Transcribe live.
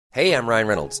Hey, I'm Ryan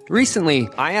Reynolds. Recently,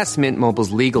 I asked Mint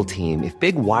Mobile's legal team if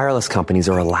big wireless companies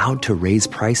are allowed to raise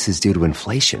prices due to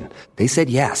inflation. They said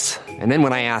yes. And then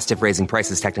when I asked if raising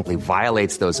prices technically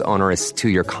violates those onerous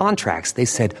two-year contracts, they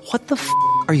said, "What the f***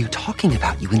 are you talking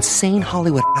about, you insane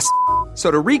Hollywood ass?" So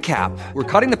to recap, we're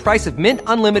cutting the price of Mint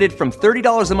Unlimited from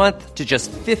 $30 a month to just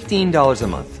 $15 a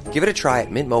month. Give it a try at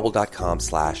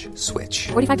mintmobile.com/switch.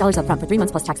 $45 up front for 3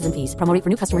 months plus taxes and fees. Promo rate for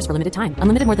new customers for limited time.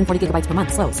 Unlimited more than 40 gigabytes per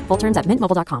month. Slows full terms at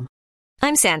mintmobile.com.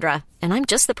 I'm Sandra, and I'm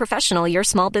just the professional your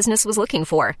small business was looking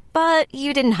for. But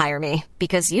you didn't hire me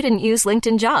because you didn't use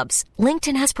LinkedIn Jobs.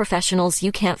 LinkedIn has professionals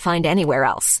you can't find anywhere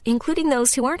else, including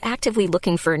those who aren't actively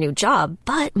looking for a new job,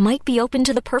 but might be open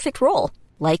to the perfect role,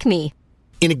 like me.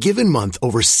 In a given month,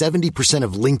 over 70%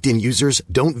 of LinkedIn users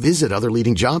don't visit other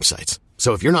leading job sites.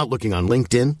 So if you're not looking on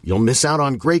LinkedIn, you'll miss out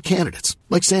on great candidates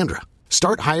like Sandra.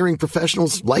 Start hiring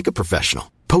professionals like a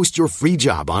professional. Post your free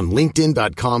job on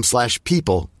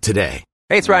linkedin.com/people today.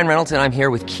 Hey, it's Ryan Reynolds, and I'm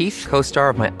here with Keith, co-star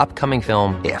of my upcoming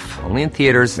film, If, only in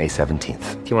theaters May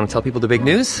 17th. Do you want to tell people the big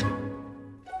news?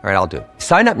 All right, I'll do it.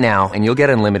 Sign up now and you'll get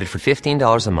unlimited for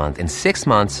 $15 a month and 6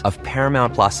 months of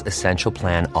Paramount Plus Essential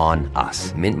Plan on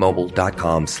us.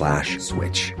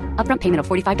 mintmobile.com/switch. Upfront payment of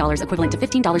 $45 equivalent to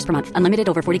 $15 per month. Unlimited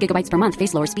over 40 gigabytes per month.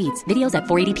 Face lower speeds. Videos at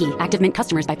 480p. Active Mint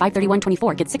customers by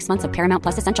 531.24 get 6 months of Paramount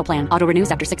Plus Essential Plan. Auto renews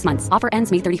after 6 months. Offer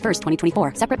ends May 31st,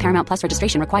 2024. Separate Paramount Plus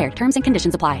registration required. Terms and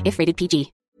conditions apply if rated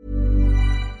PG.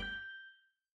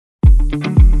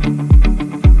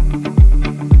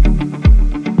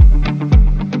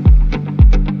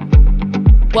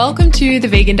 Welcome to the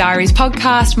Vegan Diaries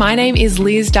podcast. My name is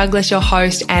Liz Douglas, your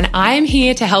host, and I am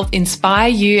here to help inspire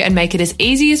you and make it as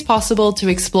easy as possible to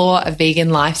explore a vegan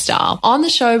lifestyle. On the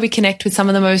show, we connect with some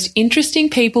of the most interesting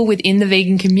people within the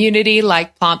vegan community,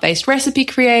 like plant-based recipe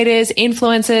creators,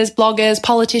 influencers, bloggers,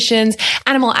 politicians,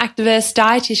 animal activists,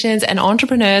 dietitians, and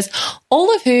entrepreneurs,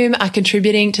 all of whom are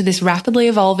contributing to this rapidly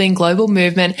evolving global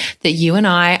movement that you and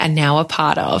I are now a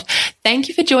part of. Thank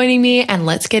you for joining me, and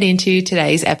let's get into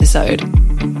today's episode.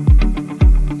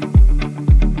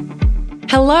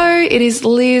 Hello, it is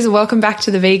Liz. Welcome back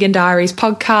to the Vegan Diaries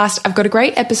podcast. I've got a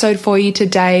great episode for you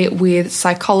today with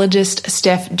psychologist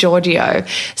Steph Giorgio.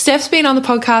 Steph's been on the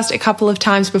podcast a couple of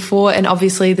times before, and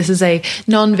obviously this is a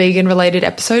non-vegan related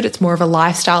episode. It's more of a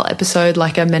lifestyle episode,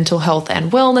 like a mental health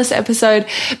and wellness episode.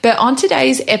 But on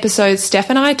today's episode, Steph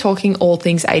and I are talking all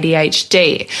things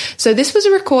ADHD. So this was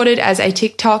recorded as a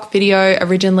TikTok video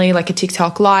originally, like a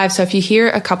TikTok live. So if you hear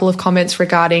a couple of comments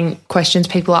regarding questions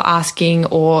people are asking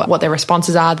or what their responses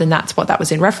are, then that's what that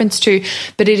was in reference to.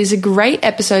 But it is a great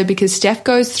episode because Steph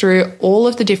goes through all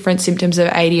of the different symptoms of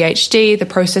ADHD, the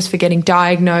process for getting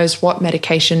diagnosed, what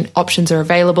medication options are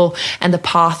available, and the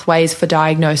pathways for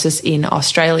diagnosis in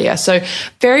Australia. So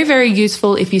very, very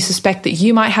useful if you suspect that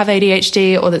you might have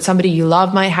ADHD or that somebody you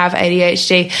love might have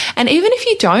ADHD. And even if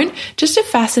you don't, just a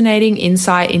fascinating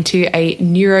insight into a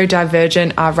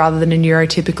neurodivergent rather than a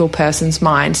neurotypical person's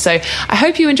mind. So I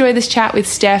hope you enjoy this chat with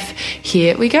Steph.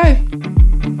 Here we go.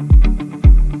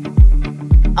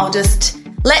 I'll just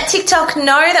let TikTok know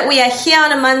that we are here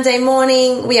on a Monday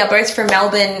morning. We are both from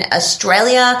Melbourne,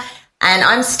 Australia, and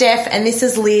I'm Steph and this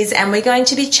is Liz, and we're going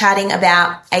to be chatting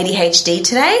about ADHD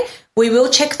today. We will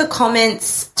check the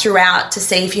comments throughout to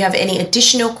see if you have any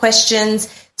additional questions,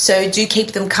 so do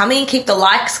keep them coming, keep the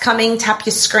likes coming, tap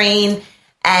your screen,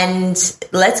 and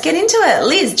let's get into it.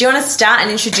 Liz, do you want to start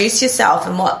and introduce yourself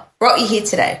and what brought you here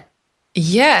today?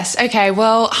 Yes. Okay.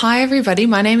 Well, hi everybody.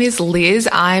 My name is Liz.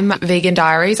 I'm Vegan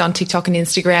Diaries on TikTok and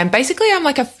Instagram. Basically, I'm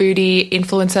like a foodie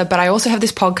influencer, but I also have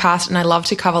this podcast and I love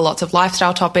to cover lots of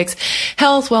lifestyle topics,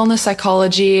 health, wellness,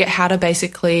 psychology, how to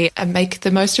basically make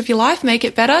the most of your life, make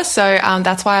it better. So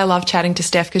that's why I love chatting to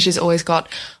Steph, because she's always got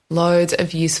loads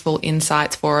of useful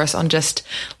insights for us on just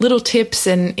little tips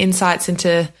and insights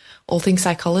into all things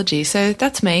psychology. So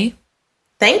that's me.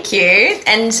 Thank you.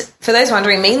 And for those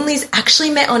wondering, me and Liz actually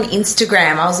met on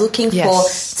Instagram. I was looking for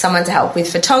someone to help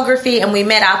with photography, and we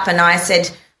met up and I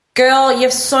said, girl, you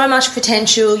have so much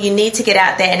potential. You need to get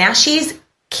out there. And now she's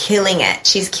killing it.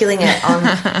 She's killing it on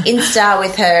Insta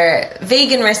with her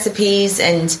vegan recipes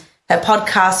and her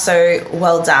podcast. So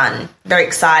well done. Very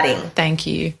exciting. Thank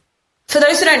you. For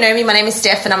those who don't know me, my name is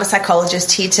Steph and I'm a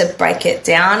psychologist here to break it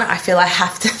down. I feel I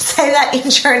have to say that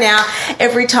intro now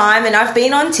every time. And I've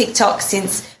been on TikTok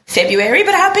since February,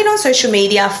 but I have been on social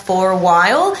media for a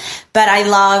while. But I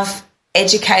love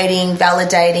educating,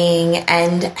 validating,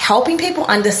 and helping people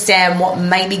understand what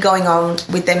may be going on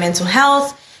with their mental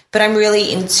health. But I'm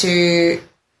really into,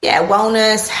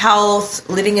 wellness, health,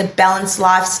 living a balanced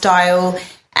lifestyle,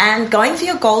 and going for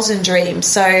your goals and dreams.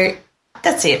 So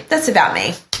That's it. That's about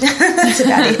me. That's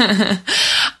about it.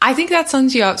 I think that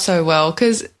sums you up so well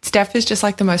because Steph is just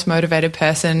like the most motivated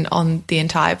person on the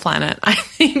entire planet, I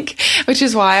think, which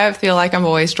is why I feel like I'm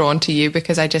always drawn to you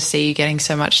because I just see you getting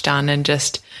so much done and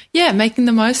just, making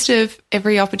the most of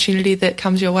every opportunity that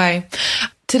comes your way.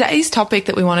 Today's topic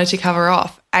that we wanted to cover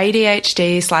off,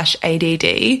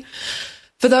 ADHD/ADD.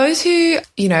 For those who,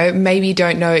 maybe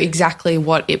don't know exactly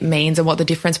what it means and what the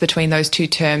difference between those two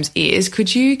terms is,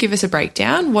 could you give us a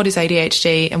breakdown? What is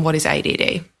ADHD and what is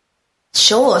ADD?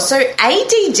 Sure. So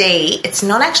ADD, it's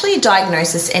not actually a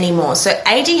diagnosis anymore. So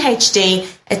ADHD,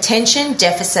 Attention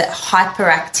Deficit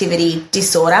Hyperactivity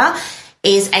Disorder,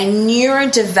 is a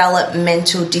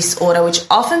neurodevelopmental disorder which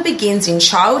often begins in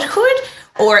childhood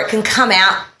or it can come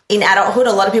out in adulthood.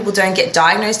 A lot of people don't get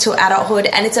diagnosed till adulthood,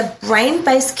 and it's a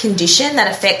brain-based condition that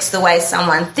affects the way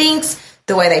someone thinks,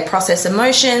 the way they process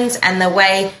emotions, and the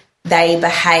way they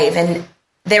behave. And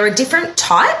there are different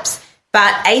types,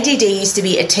 but ADD used to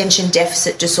be attention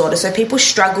deficit disorder. So people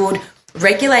struggled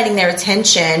regulating their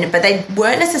attention, but they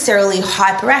weren't necessarily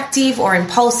hyperactive or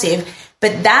impulsive.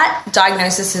 But that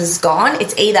diagnosis is gone.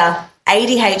 It's either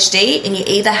ADHD, and you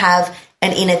either have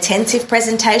an inattentive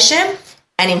presentation,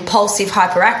 an impulsive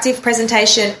hyperactive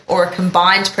presentation, or a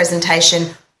combined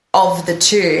presentation of the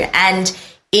two. And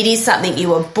it is something you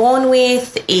were born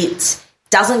with. It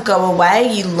doesn't go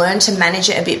away. You learn to manage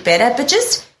it a bit better. But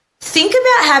just think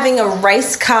about having a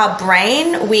race car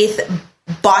brain with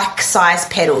bike-sized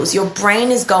pedals. Your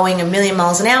brain is going 1,000,000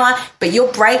 miles an hour, but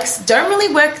your brakes don't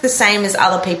really work the same as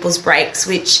other people's brakes,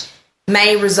 which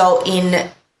may result in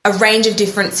a range of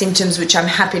different symptoms, which I'm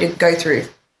happy to go through.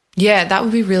 Yeah, that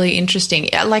would be really interesting.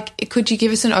 Like, could you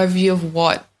give us an overview of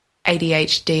what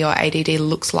ADHD or ADD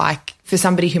looks like for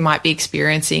somebody who might be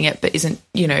experiencing it but isn't,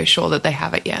 sure that they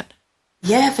have it yet?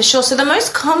 Yeah, for sure. So the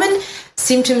most common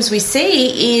symptoms we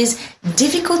see is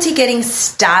difficulty getting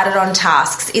started on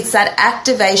tasks. It's that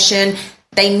activation.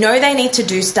 They know they need to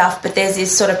do stuff, but there's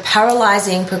this sort of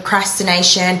paralyzing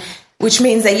procrastination, which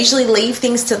means they usually leave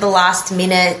things to the last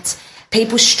minute.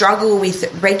 People struggle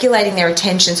with regulating their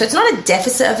attention. So it's not a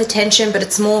deficit of attention, but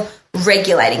it's more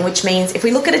regulating, which means if we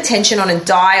look at attention on a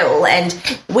dial and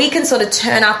we can sort of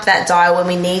turn up that dial when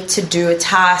we need to do a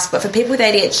task. But for people with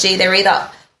ADHD, they're either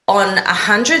on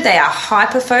 100, they are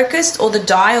hyper-focused, or the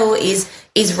dial is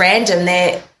random.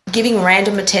 They're giving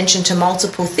random attention to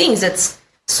multiple things. It's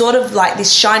sort of like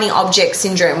this shiny object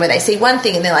syndrome where they see one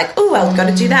thing and they're like, oh, I've got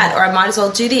to do that, or I might as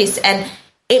well do this. And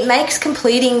it makes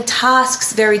completing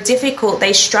tasks very difficult.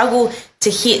 They struggle to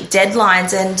hit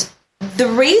deadlines. And the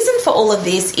reason for all of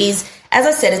this is, as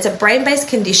I said, it's a brain-based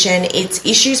condition. It's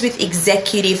issues with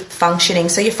executive functioning.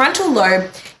 So your frontal lobe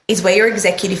is where your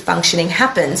executive functioning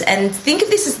happens. And think of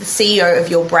this as the CEO of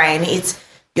your brain. It's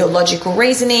your logical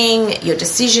reasoning, your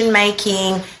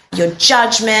decision-making, your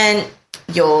judgment,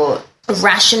 your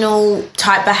rational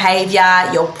type behavior,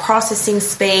 your processing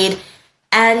speed.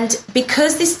 And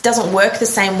because this doesn't work the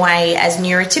same way as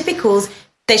neurotypicals,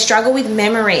 they struggle with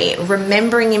memory,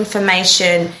 remembering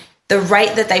information. The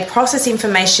rate that they process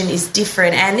information is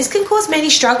different. And this can cause many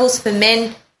struggles for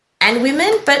men and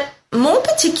women, but more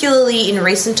particularly in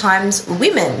recent times,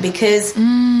 women, because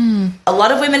a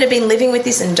lot of women have been living with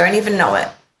this and don't even know it.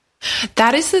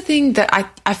 That is the thing that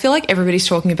I feel like everybody's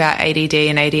talking about ADD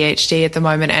and ADHD at the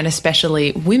moment, and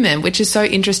especially women, which is so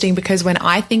interesting because when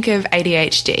I think of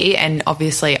ADHD, and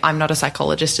obviously I'm not a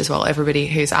psychologist as well, everybody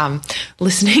who's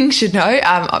listening should know,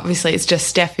 obviously it's just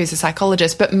Steph who's a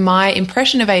psychologist, but my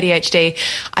impression of ADHD,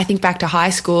 I think back to high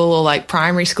school or like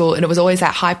primary school, and it was always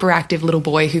that hyperactive little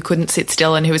boy who couldn't sit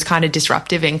still and who was kind of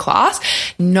disruptive in class.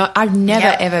 I've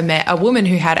never ever met a woman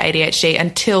who had ADHD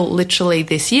until literally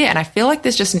this year, and I feel like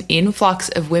there's just an influx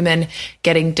of women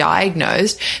getting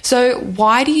diagnosed. So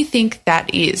why do you think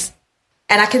that is?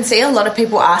 And I can see a lot of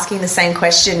people asking the same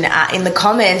question in the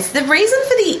comments. The reason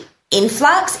for the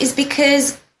influx is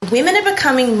because women are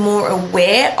becoming more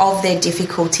aware of their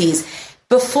difficulties.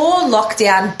 Before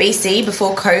lockdown, BC,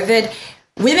 before COVID,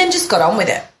 women just got on with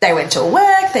it. They went to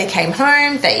work, they came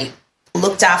home, they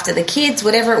looked after the kids,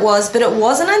 whatever it was. But it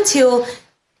wasn't until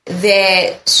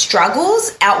their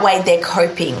struggles outweighed their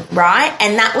coping, right?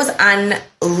 And that was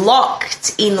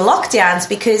unlocked in lockdowns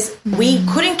because we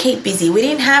couldn't keep busy. We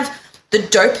didn't have the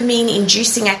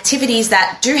dopamine-inducing activities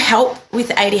that do help with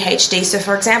ADHD. So,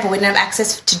 for example, we didn't have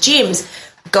access to gyms,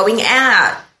 going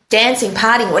out, dancing,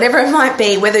 partying, whatever it might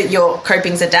be, whether your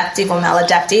coping's adaptive or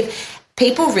maladaptive.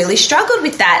 People really struggled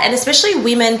with that. And especially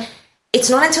women,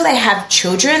 it's not until they have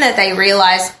children that they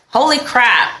realize, holy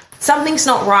crap, something's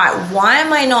not right. Why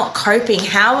am I not coping?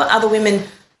 How are other women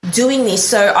doing this?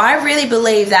 So I really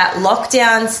believe that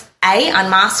lockdowns,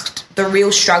 unmasked the the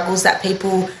real struggles that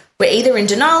people were either in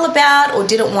denial about or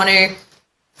didn't want to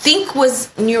think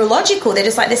was neurological. They're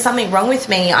just like, there's something wrong with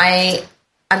me.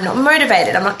 I'm not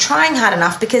motivated. I'm not trying hard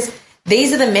enough, because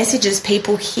these are the messages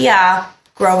people hear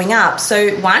growing up.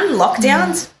 So one,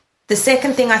 lockdowns. The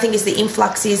second thing I think is the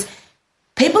influx is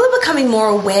people are becoming more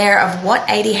aware of what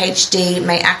ADHD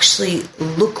may actually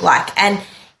look like. And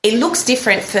it looks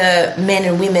different for men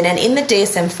and women. And in the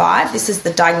DSM-5, this is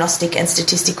the Diagnostic and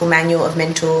Statistical Manual of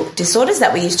Mental Disorders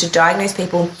that we use to diagnose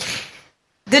people.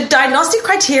 The diagnostic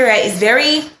criteria is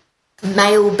very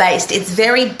male-based. It's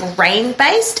very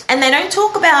brain-based. And they don't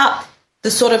talk about the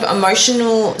sort of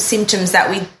emotional symptoms that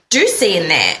we do see in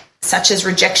there, such as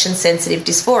rejection-sensitive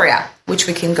dysphoria, which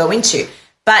we can go into.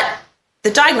 But the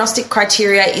diagnostic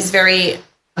criteria is very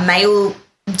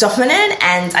male-dominant,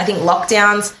 and I think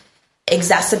lockdowns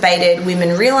exacerbated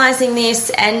women realizing this.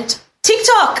 And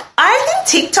TikTok, I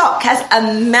think TikTok has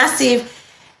a massive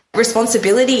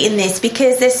responsibility in this,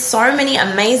 because there's so many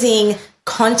amazing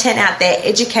content out there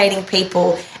educating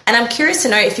people. And I'm curious to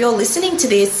know, if you're listening to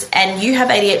this and you have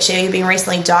ADHD or you've been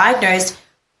recently diagnosed,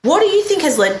 what do you think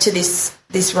has led to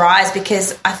this rise?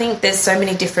 Because I think there's so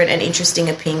many different and interesting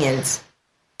opinions.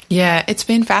 Yeah, it's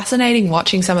been fascinating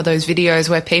watching some of those videos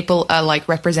where people are like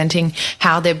representing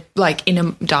how their like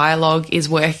inner dialogue is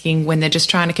working when they're just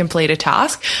trying to complete a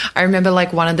task. I remember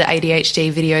like one of the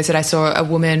ADHD videos that I saw, a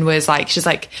woman was like, she's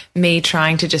like me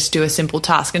trying to just do a simple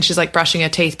task, and she's like brushing her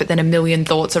teeth, but then a million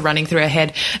thoughts are running through her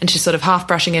head, and she's sort of half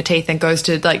brushing her teeth and goes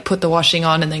to like put the washing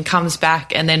on and then comes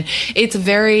back, and then it's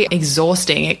very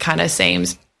exhausting, it kind of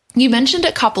seems. You mentioned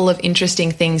a couple of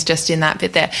interesting things just in that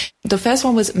bit there. The first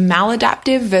one was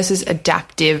maladaptive versus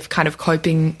adaptive kind of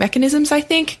coping mechanisms, I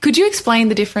think. Could you explain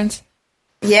the difference?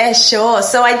 Yeah, sure.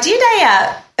 So I did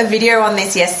a video on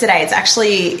this yesterday. It's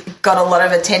actually got a lot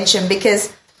of attention,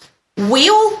 because we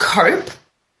all cope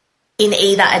in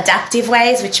either adaptive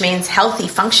ways, which means healthy,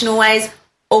 functional ways,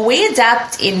 or we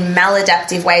adapt in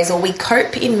maladaptive ways, or we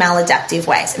cope in maladaptive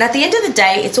ways. And at the end of the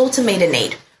day, it's all to meet a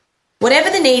need. Whatever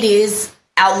the need is,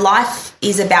 our life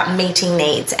is about meeting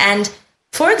needs. And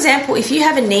for example, if you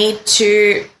have a need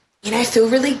to, feel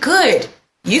really good,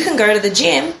 you can go to the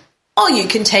gym or you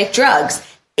can take drugs.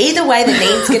 Either way, the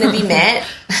need's going to be met,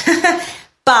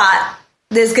 but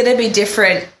there's going to be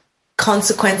different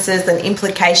consequences and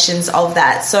implications of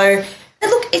that. So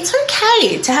look, it's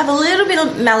okay to have a little bit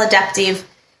of maladaptive,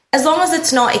 as long as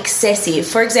it's not excessive.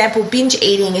 For example, binge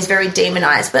eating is very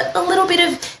demonized, but a little bit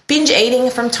of binge eating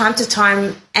from time to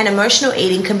time and emotional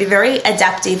eating can be very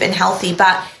adaptive and healthy.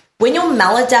 But when your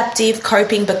maladaptive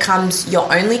coping becomes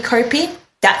your only coping,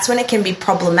 that's when it can be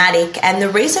problematic. And the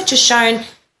research has shown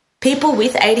people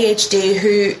with ADHD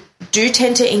who do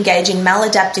tend to engage in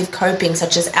maladaptive coping,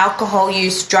 such as alcohol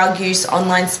use, drug use,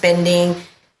 online spending,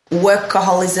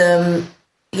 workaholism,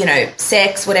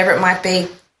 sex, whatever it might be,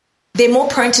 they're more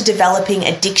prone to developing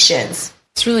addictions.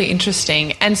 It's really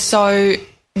interesting. And so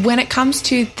when it comes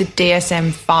to the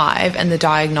DSM-5 and the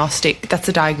diagnostic, that's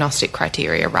the diagnostic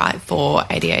criteria, right, for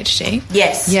ADHD?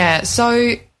 Yes. Yeah.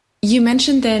 So you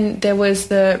mentioned then there was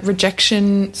the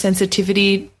rejection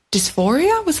sensitivity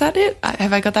dysphoria. Was that it?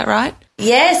 Have I got that right?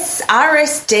 Yes,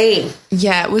 RSD.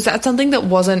 Yeah. Was that something that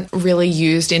wasn't really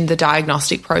used in the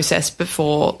diagnostic process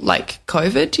before, like,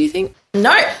 COVID, do you think?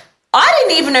 No. I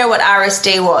didn't even know what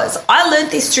RSD was. I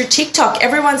learned this through TikTok.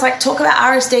 Everyone's like, talk about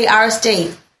RSD.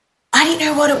 I didn't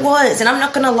know what it was, and I'm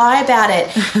not going to lie about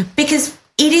it because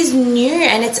it is new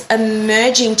and it's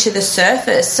emerging to the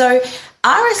surface. So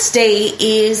RSD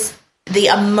is the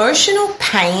emotional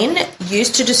pain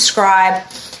used to describe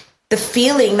the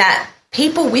feeling that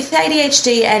people with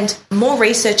ADHD, and more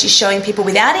research is showing people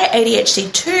without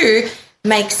ADHD too,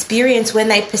 may experience when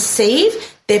they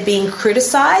perceive they're being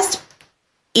criticized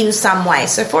in some way.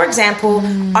 So, for example,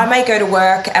 I may go to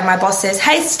work and my boss says,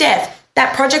 "Hey, Steph,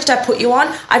 that project I put you on,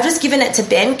 I've just given it to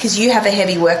Ben because you have a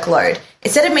heavy workload."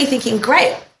 Instead of me thinking,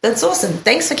 "Great, that's awesome.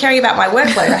 Thanks for caring about my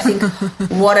workload," I think,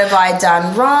 "What have I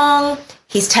done wrong?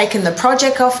 He's taken the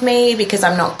project off me because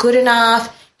I'm not good enough.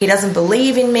 He doesn't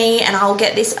believe in me." And I'll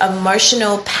get this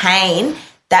emotional pain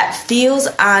that feels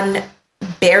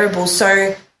unbearable.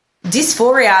 So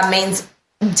dysphoria means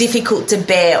difficult to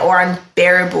bear or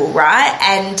unbearable, right?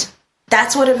 And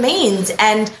that's what it means.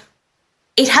 And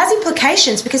it has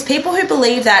implications because people who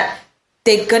believe that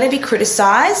they're going to be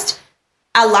criticized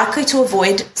are likely to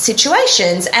avoid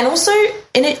situations. And also,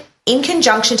 in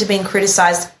conjunction to being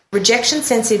criticized,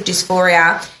 rejection-sensitive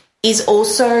dysphoria is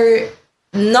also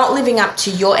not living up to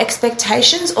your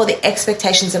expectations or the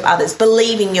expectations of others,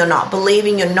 believing you're not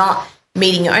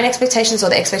meeting your own expectations or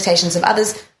the expectations of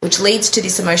others, which leads to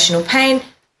this emotional pain,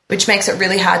 which makes it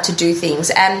really hard to do things.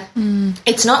 And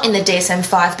it's not in the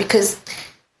DSM-5 because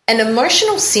an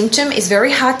emotional symptom is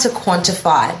very hard to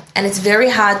quantify and it's very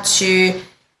hard to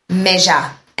measure.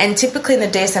 And typically in the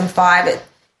DSM-5,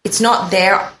 it's not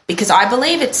there because I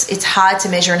believe it's hard to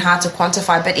measure and hard to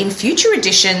quantify. But in future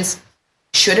editions,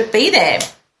 should it be there?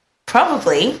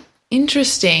 Probably.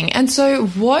 Interesting. And so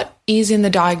what is in the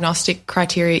diagnostic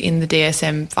criteria in the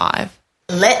DSM-5?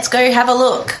 Let's go have a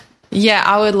look. Yeah,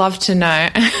 I would love to know.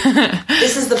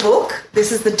 This is the book.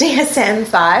 This is the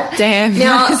DSM-5. Damn,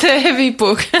 now, it's a heavy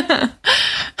book.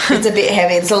 It's a bit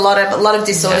heavy. There's a lot of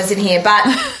disorders in here, but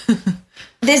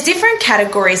there's different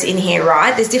categories in here,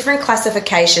 right? There's different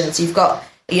classifications. You've got,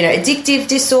 addictive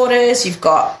disorders, you've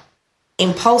got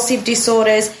impulsive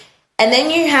disorders, and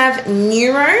then you have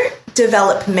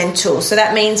neurodevelopmental. So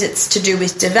that means it's to do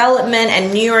with development,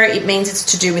 and neuro, it means it's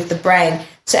to do with the brain.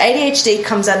 So ADHD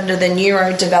comes under the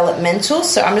neurodevelopmental.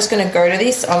 So I'm just going to go to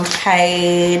this on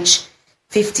page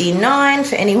 59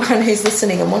 for anyone who's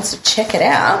listening and wants to check it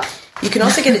out. You can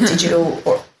also get a digital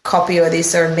copy of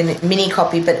this or a mini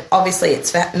copy, but obviously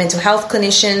it's for mental health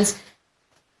clinicians.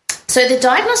 So the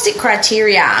diagnostic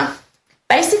criteria,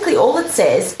 basically all it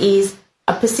says is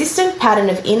a persistent pattern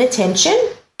of inattention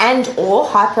and or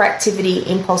hyperactivity,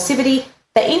 impulsivity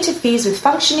that interferes with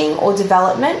functioning or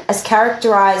development as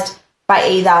characterized by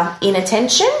either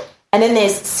inattention, and then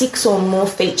there's 6 or more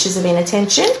features of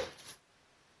inattention.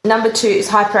 Number 2 is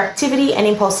hyperactivity and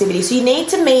impulsivity. So you need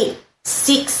to meet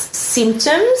 6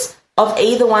 symptoms of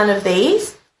either one of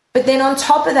these, but then on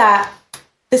top of that,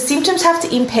 the symptoms have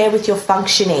to impair with your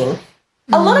functioning.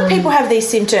 A lot of people have these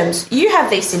symptoms. You have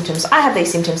these symptoms. I have these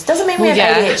symptoms. Doesn't mean we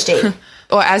have ADHD.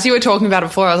 Or as you were talking about it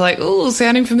before, I was like, ooh,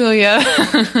 sounding familiar.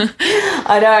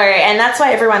 I know, and that's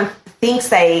why everyone thinks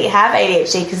they have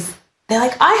ADHD because they're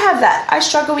like, I have that. I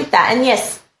struggle with that. And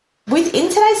yes, within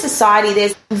today's society,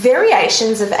 there's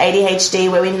variations of ADHD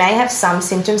where we may have some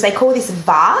symptoms. They call this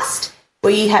VAST,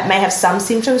 where you may have some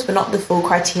symptoms but not the full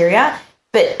criteria.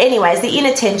 But anyways, the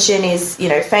inattention is,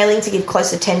 failing to give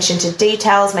close attention to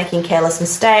details, making careless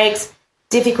mistakes,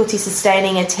 difficulty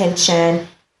sustaining attention,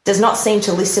 does not seem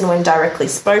to listen when directly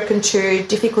spoken to,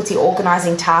 difficulty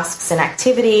organising tasks and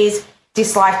activities,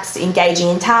 dislikes engaging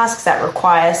in tasks that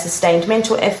require sustained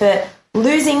mental effort,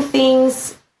 losing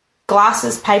things,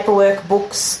 glasses, paperwork,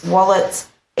 books, wallets,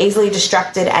 easily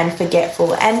distracted and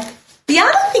forgetful. And the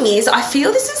other thing is, I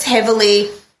feel this is heavily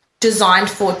designed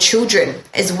for children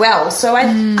as well. So I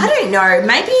don't know,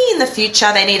 maybe in the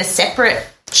future they need a separate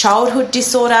childhood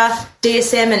disorder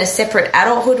DSM and a separate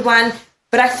adulthood one.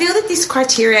 But I feel that this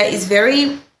criteria is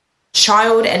very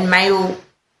child and male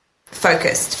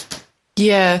focused.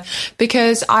 Yeah,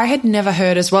 because I had never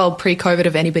heard as well pre-COVID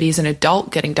of anybody as an adult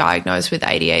getting diagnosed with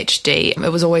ADHD.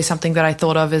 It was always something that I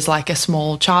thought of as like a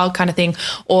small child kind of thing,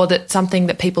 or that something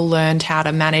that people learned how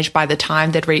to manage by the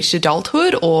time they'd reached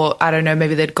adulthood, or I don't know,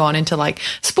 maybe they'd gone into like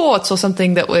sports or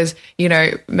something that was,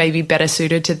 maybe better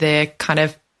suited to their kind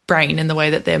of brain and the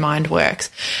way that their mind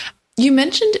works. You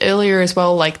mentioned earlier as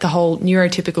well, like the whole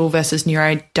neurotypical versus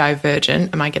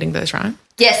neurodivergent. Am I getting those right?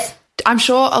 Yes. I'm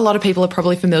sure a lot of people are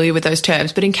probably familiar with those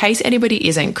terms, but in case anybody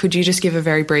isn't, could you just give a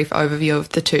very brief overview of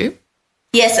the two?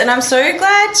 Yes, and I'm so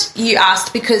glad you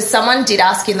asked because someone did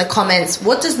ask in the comments,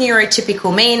 what does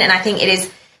neurotypical mean? And I think it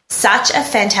is such a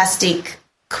fantastic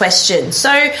question.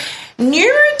 So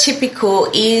neurotypical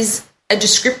is a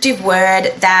descriptive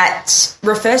word that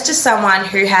refers to someone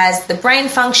who has the brain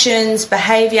functions,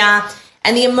 behaviour,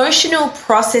 and the emotional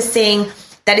processing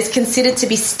that is considered to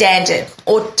be standard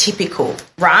or typical,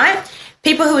 right?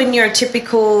 People who are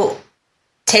neurotypical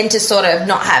tend to sort of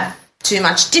not have too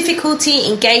much difficulty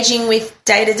engaging with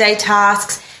day-to-day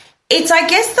tasks. It's, I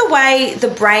guess, the way the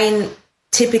brain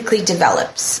typically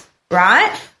develops,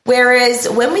 right? Whereas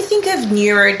when we think of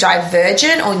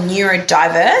neurodivergent or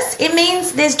neurodiverse, it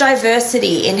means there's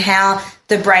diversity in how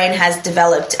the brain has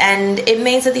developed, and it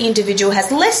means that the individual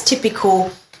has less typical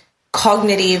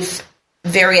cognitive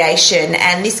variation,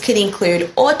 and this can include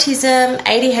autism,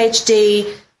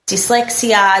 ADHD,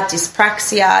 dyslexia,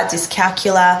 dyspraxia,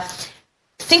 dyscalculia.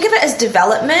 Think of it as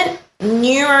development,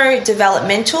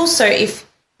 neurodevelopmental. So if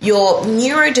your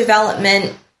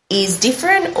neurodevelopment is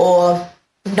different or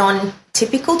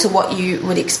non-typical to what you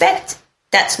would expect,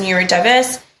 that's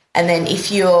neurodiverse. And then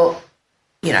if your,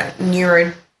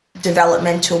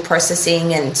 neurodevelopmental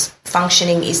processing and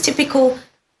functioning is typical,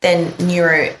 then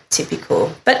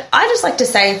neurotypical. But I just like to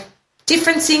say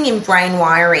differencing in brain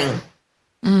wiring.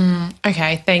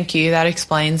 Okay, thank you. That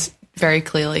explains very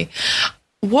clearly.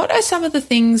 What are some of the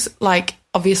things like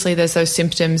obviously there's those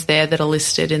symptoms there that are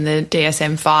listed in the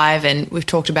DSM-5, and we've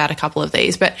talked about a couple of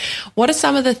these, but what are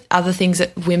some of the other things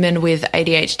that women with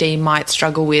ADHD might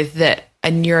struggle with that a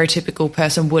neurotypical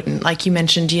person wouldn't? Like you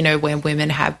mentioned, you know, when women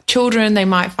have children, they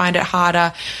might find it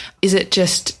harder. Is it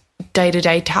just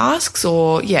day-to-day tasks,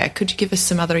 or, yeah, could you give us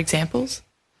some other examples?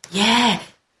 Yeah,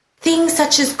 things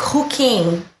such as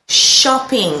cooking,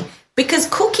 shopping, because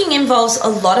cooking involves a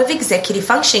lot of executive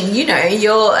functioning. You know,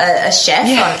 you're a chef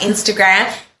on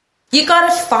Instagram. You got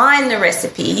to find the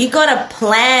recipe. You got to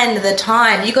plan the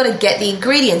time. You got to get the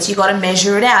ingredients. You got to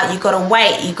measure it out. You got to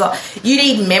wait. You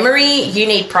need memory. You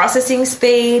need processing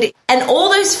speed, and all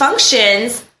those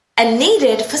functions are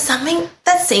needed for something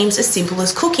that seems as simple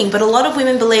as cooking. But a lot of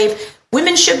women believe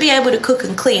women should be able to cook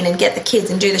and clean and get the kids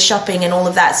and do the shopping and all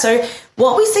of that. So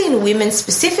what we see in women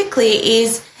specifically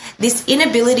is this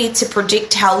inability to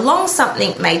predict how long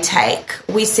something may take.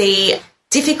 We see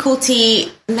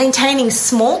difficulty maintaining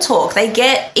small talk. They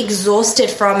get exhausted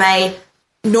from a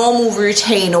normal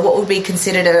routine or what would be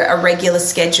considered a regular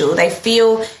schedule. They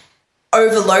feel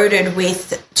overloaded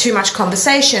with too much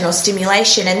conversation or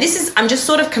stimulation. And this is, I'm just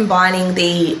sort of combining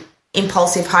the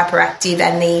impulsive hyperactive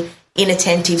and the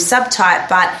inattentive subtype,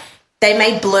 but they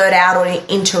may blurt out or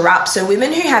interrupt. So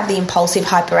women who have the impulsive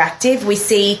hyperactive, we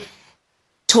see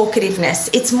talkativeness.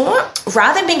 It's more,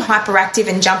 rather than being hyperactive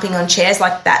and jumping on chairs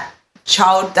like that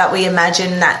child that we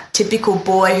imagine, that typical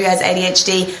boy who has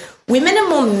ADHD, women are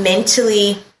more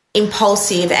mentally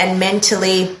impulsive and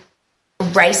mentally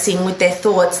racing with their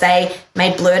thoughts. They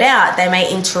may blurt out, they may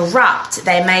interrupt,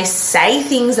 they may say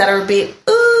things that are a bit,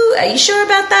 ooh, are you sure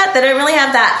about that? They don't really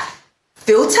have that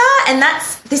filter, and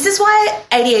this is why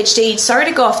ADHD, sorry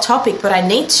to go off topic, but I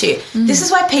need to. This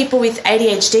is why people with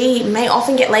ADHD may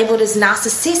often get labeled as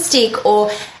narcissistic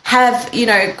or have, you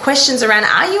know, questions around,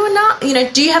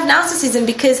 do you have narcissism?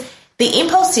 Because the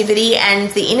impulsivity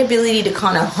and the inability to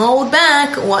kind of hold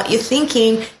back what you're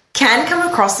thinking can come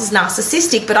across as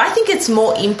narcissistic, but I think it's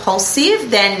more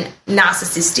impulsive than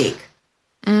narcissistic.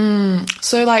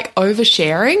 So like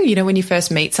oversharing, you know, when you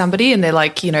first meet somebody and they're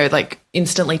like, you know, like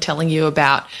instantly telling you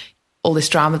about all this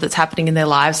drama that's happening in their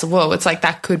lives, whoa, it's like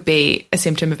that could be a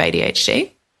symptom of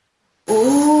ADHD.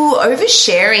 Ooh,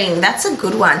 oversharing, that's a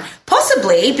good one.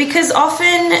 Possibly, because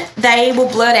often they will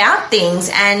blurt out things,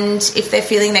 and if they're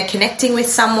feeling they're connecting with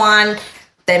someone,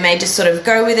 they may just sort of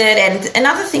go with it. And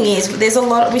another thing is, there's a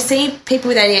lot, we see people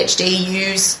with ADHD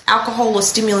use alcohol or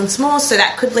stimulants more, so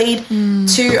that could lead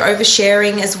to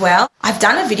oversharing as well. I've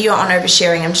done a video on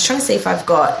oversharing. I'm just trying to see if I've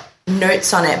got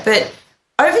notes on it, but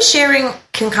oversharing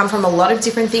can come from a lot of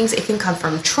different things. It can come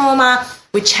from trauma,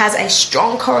 which has a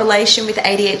strong correlation with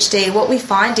ADHD. What we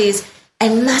find is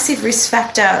a massive risk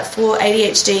factor for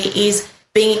ADHD is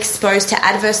being exposed to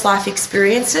adverse life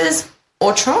experiences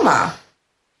or trauma.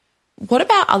 What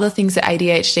about other things that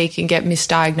ADHD can get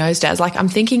misdiagnosed as? Like, I'm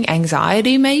thinking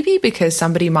anxiety maybe, because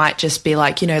somebody might just be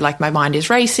like, you know, like my mind is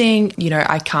racing, you know,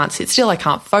 I can't sit still, I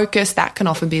can't focus. That can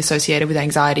often be associated with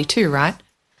anxiety too, right?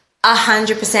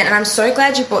 100%. And I'm so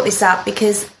glad you brought this up,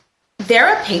 because there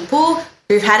are people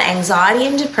who've had anxiety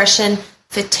and depression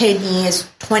for 10 years,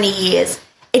 20 years.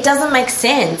 It doesn't make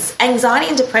sense. Anxiety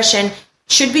and depression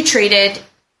should be treated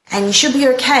and you should be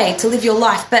okay to live your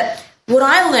life. But what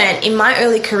I learned in my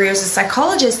early career as a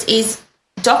psychologist is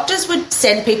doctors would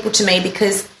send people to me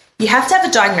because you have to have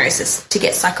a diagnosis to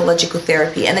get psychological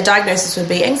therapy, and the diagnosis would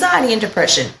be anxiety and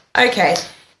depression. Okay.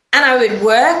 And I would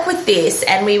work with this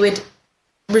and we would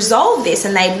resolve this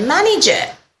and they'd manage it.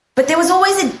 But there was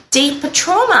always a deeper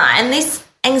trauma, and this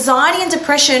anxiety and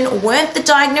depression weren't the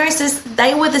diagnosis,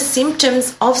 they were the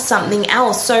symptoms of something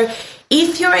else. So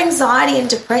if your anxiety and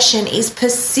depression is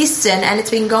persistent and it's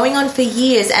been going on for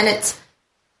years and it's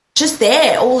just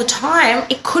there all the time,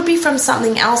 it could be from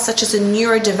something else, such as a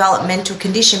neurodevelopmental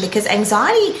condition, because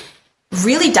anxiety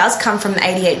really does come from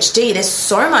ADHD. There's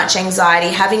so much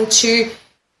anxiety, having to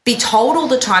be told all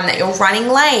the time that you're running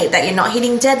late, that you're not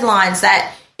hitting deadlines,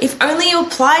 that if only you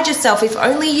applied yourself, if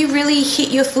only you really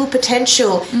hit your full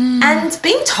potential. And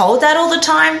being told that all the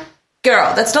time,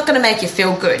 girl, that's not going to make you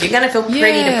feel good. You're going to feel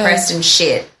pretty depressed and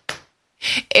shit.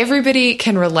 Everybody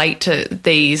can relate to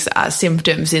these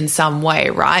symptoms in some way,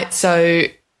 right? So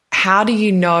how do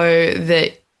you know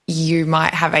that you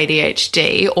might have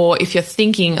ADHD? Or if you're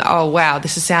thinking, oh, wow,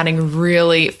 this is sounding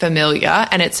really familiar,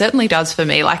 and it certainly does for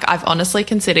me. Like, I've honestly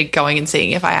considered going and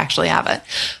seeing if I actually have it.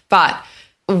 But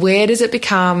where does it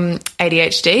become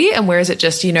ADHD, and where is it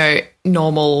just, you know,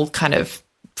 normal kind of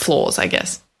flaws, I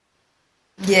guess?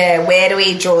 Yeah, where do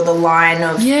we draw the line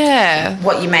of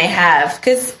what you may have?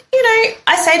 Because, you know,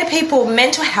 I say to people,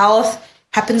 mental health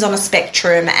happens on a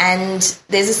spectrum, and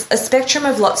there's a spectrum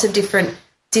of lots of different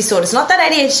disorders. Not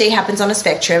that ADHD happens on a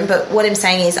spectrum, but what I'm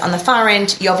saying is on the far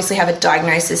end, you obviously have a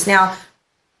diagnosis. Now,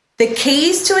 the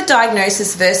keys to a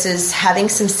diagnosis versus having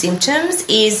some symptoms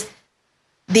is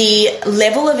the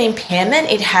level of impairment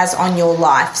it has on your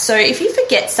life. So if you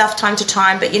forget stuff time to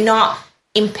time, but you're not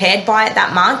impaired by it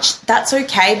that much, that's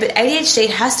okay. But ADHD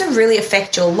has to really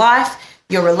affect your life,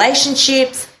 your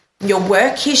relationships, your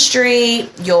work history,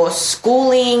 your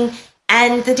schooling.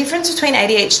 And the difference between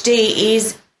ADHD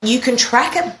is you can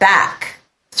track it back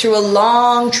through a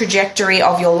long trajectory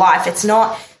of your life. It's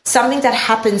not something that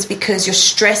happens because you're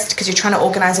stressed because you're trying to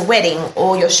organize a wedding,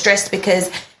 or you're stressed because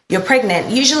you're pregnant.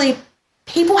 Usually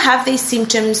people have these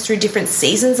symptoms through different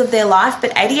seasons of their life,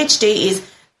 but ADHD is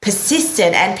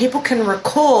persistent, and people can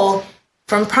recall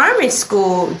from primary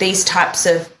school these types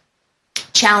of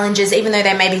challenges, even though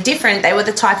they may be different. They were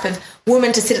the type of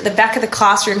woman to sit at the back of the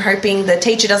classroom hoping the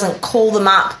teacher doesn't call them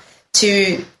up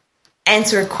to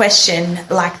answer a question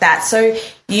like that. So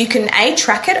you can A,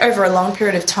 track it over a long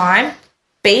period of time,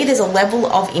 B, there's a level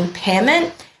of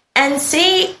impairment, and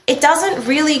C, it doesn't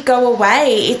really go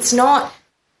away. It's not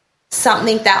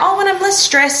something that, when I'm less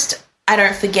stressed, I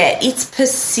don't forget. It's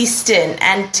persistent,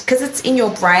 and because it's in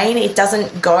your brain, it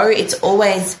doesn't go. It's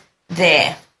always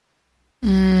there.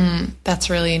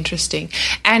 That's really interesting.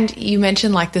 And you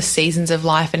mentioned like the seasons of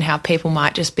life and how people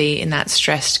might just be in that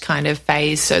stressed kind of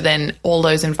phase. So then all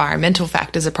those environmental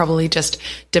factors are probably just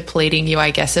depleting you,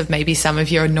 I guess, of maybe some of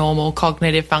your normal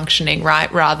cognitive functioning,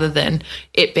 right? Rather than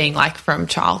it being like from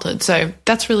childhood. So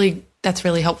that's really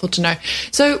helpful to know.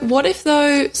 So what if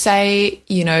though, say,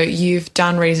 you've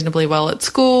done reasonably well at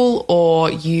school,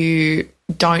 or you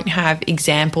don't have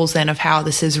examples then of how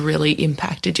this has really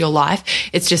impacted your life.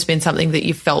 It's just been something that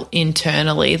you've felt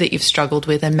internally that you've struggled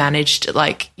with and managed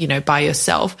by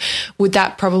yourself. Would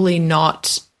that probably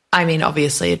not,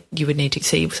 obviously you would need to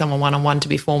see someone one-on-one to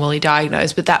be formally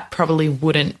diagnosed, but that probably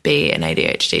wouldn't be an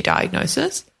ADHD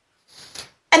diagnosis?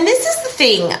 And this is the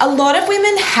thing. A lot of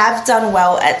women have done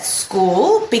well at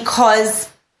school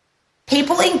because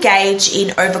people engage in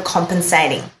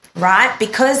overcompensating, right?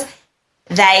 Because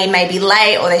they may be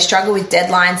late or they struggle with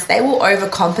deadlines, they will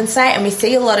overcompensate, and we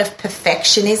see a lot of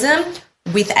perfectionism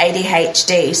with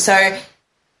ADHD. So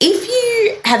if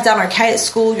you have done okay at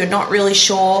school, you're not really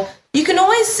sure, you can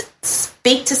always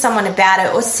speak to someone about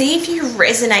it or see if you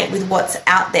resonate with what's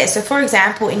out there. So for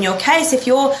example, in your case, if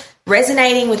you're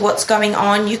resonating with what's going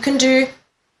on, you can do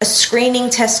a screening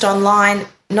test online.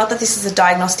 Not that this is a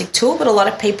diagnostic tool, but a lot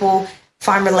of people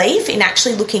find relief in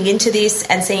actually looking into this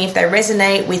and seeing if they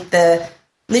resonate with the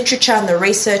literature and the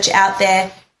research out there.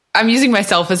 I'm using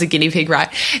myself as a guinea pig, right?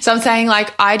 So I'm saying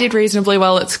I did reasonably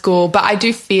well at school, but I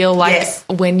do feel like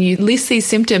when you list these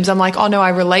symptoms, I'm like, oh no, I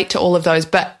relate to all of those,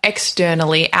 but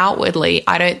externally, outwardly,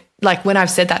 I don't. Like when I've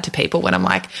said that to people, when I'm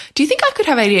like, do you think I could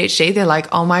have ADHD? They're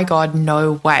like, oh my God,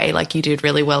 no way. Like you did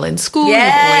really well in school. You've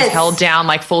always held down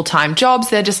like full-time jobs.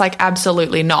 They're just like,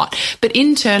 absolutely not. But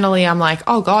internally, I'm like,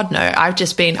 oh God, no.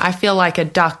 I feel like a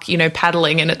duck,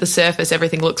 paddling, and at the surface,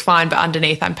 everything looks fine. But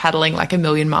underneath, I'm paddling like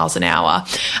 1,000,000 miles an hour.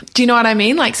 Do you know what I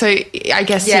mean? Like, so I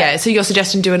guess, So your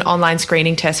suggestion, do an online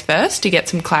screening test first to get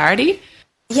some clarity?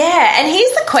 Yeah. And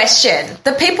here's the question.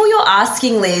 The people you're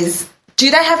asking, Liz, do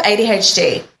they have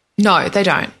ADHD? No, they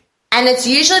don't. And it's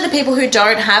usually the people who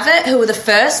don't have it who are the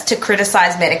first to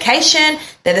criticize medication.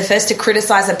 They're the first to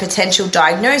criticize a potential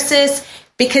diagnosis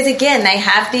because, again, they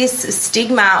have this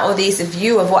stigma or this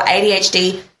view of what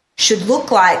ADHD should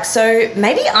look like. So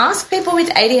maybe ask people with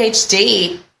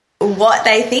ADHD what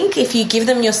they think. If you give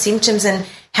them your symptoms and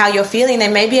how you're feeling,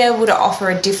 they may be able to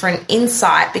offer a different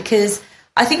insight, because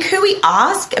I think who we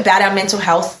ask about our mental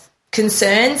health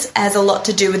concerns has a lot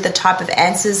to do with the type of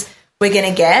answers we're going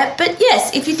to get. But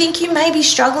yes, if you think you may be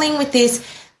struggling with this,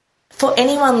 for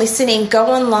anyone listening, go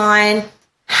online,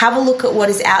 have a look at what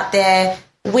is out there.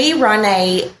 We run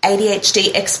a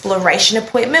ADHD exploration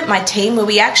appointment, my team, where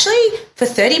we actually, for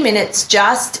 30 minutes,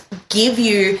 just give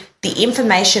you the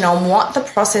information on what the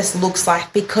process looks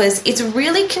like, because it's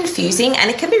really confusing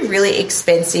and it can be really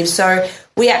expensive. So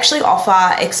we actually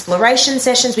offer exploration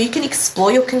sessions where you can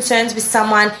explore your concerns with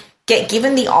someone, get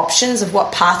given the options of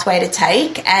what pathway to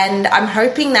take. And I'm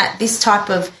hoping that this type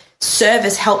of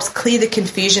service helps clear the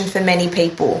confusion for many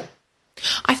people.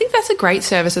 I think that's a great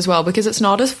service as well, because it's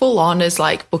not as full on as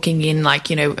like booking in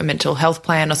a mental health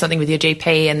plan or something with your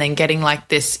GP and then getting like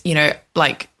this,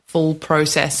 full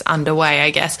process underway, I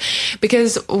guess.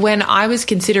 Because when I was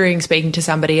considering speaking to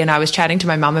somebody and I was chatting to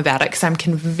my mum about it, because I'm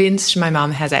convinced my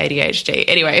mum has ADHD.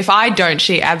 Anyway, if I don't,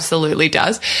 she absolutely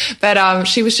does. But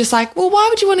she was just like, well, why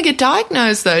would you want to get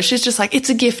diagnosed though? She's just like, it's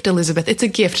a gift, Elizabeth. It's a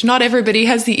gift. Not everybody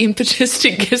has the impetus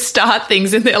to start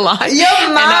things in their life.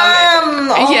 Your mum!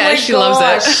 Yeah, she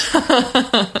loves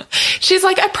it. She's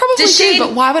like, I probably do,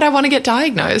 but why would I want to get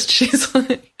diagnosed? She's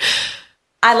like...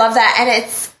 I love that. And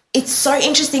it's so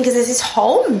interesting because there's this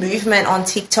whole movement on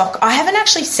TikTok. I haven't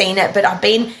actually seen it, but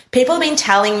people have been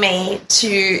telling me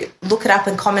to look it up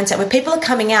and comment it, where people are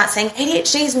coming out saying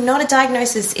ADHD is not a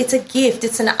diagnosis. It's a gift.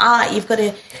 It's an art. You've got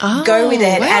to go with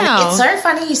it. Wow. And it's so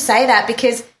funny you say that,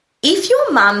 because if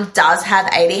your mum does have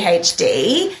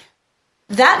ADHD,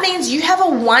 that means you have a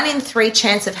 1 in 3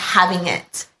 chance of having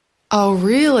it. Oh,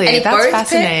 really? That's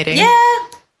fascinating.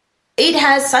 It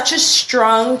has such a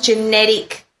strong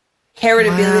genetic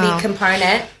heritability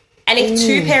component. And if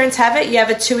 2 parents have it, you have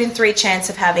a 2 in 3 chance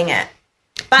of having it.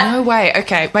 But no way.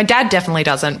 Okay. My dad definitely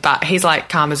doesn't, but he's like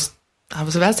calm as, I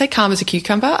was about to say calm as a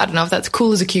cucumber. I don't know if that's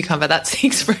cool as a cucumber. That's the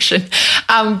expression.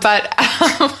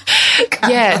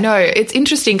 Yeah, no, it's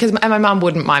interesting because my mum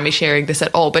wouldn't mind me sharing this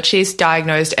at all, but she's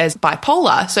diagnosed as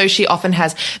bipolar. So she often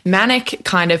has manic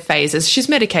kind of phases. She's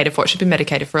medicated for it. She's been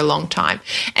medicated for a long time.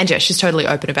 And yeah, she's totally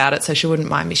open about it, so she wouldn't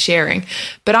mind me sharing.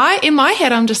 But in my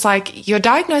head, I'm just like, you're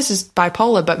diagnosed as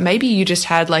bipolar, but maybe you just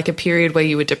had like a period where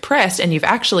you were depressed and you've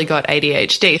actually got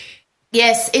ADHD.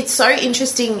 Yes, it's so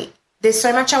interesting. There's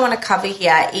so much I want to cover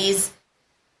here. Is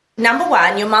number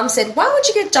one, your mum said, why would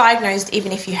you get diagnosed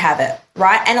even if you have it,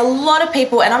 right? And a lot of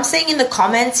people, and I'm seeing in the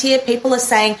comments here, people are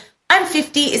saying, I'm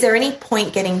 50, is there any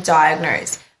point getting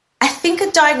diagnosed? I think a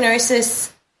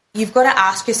diagnosis, you've got to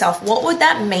ask yourself, what would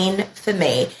that mean for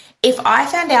me? If I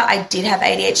found out I did have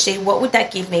ADHD, what would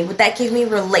that give me? Would that give me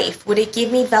relief? Would it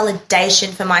give me validation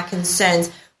for my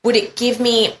concerns? Would it give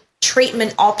me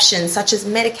treatment options such as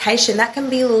medication? That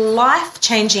can be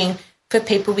life-changing for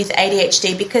people with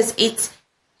ADHD because it's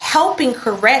helping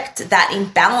correct that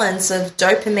imbalance of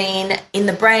dopamine in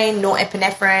the brain,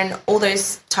 norepinephrine, all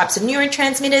those types of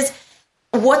neurotransmitters.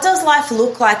 What does life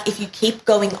look like if you keep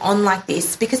going on like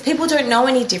this? Because people don't know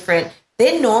any different.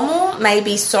 Their normal may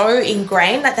be so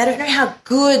ingrained that they don't know how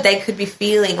good they could be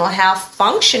feeling or how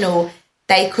functional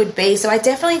they could be. So I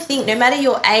definitely think no matter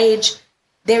your age,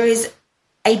 there is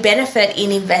a benefit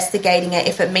in investigating it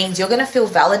if it means you're going to feel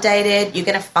validated, you're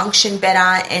going to function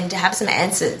better, and to have some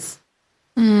answers.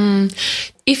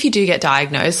 If you do get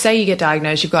diagnosed, say you get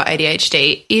diagnosed, you've got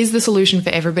ADHD, is the solution for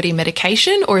everybody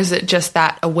medication, or is it just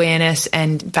that awareness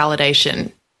and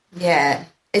validation? Yeah,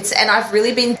 and I've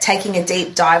really been taking a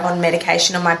deep dive on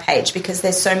medication on my page because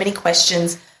there's so many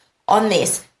questions on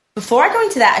this. Before I go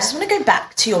into that, I just want to go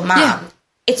back to your mum. Yeah.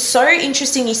 It's so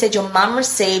interesting you said your mum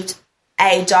received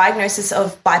a diagnosis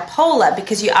of bipolar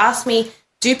because you asked me,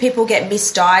 do people get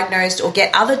misdiagnosed or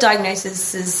get other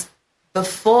diagnoses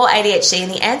before ADHD?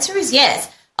 And the answer is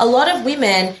yes. A lot of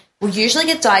women will usually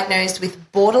get diagnosed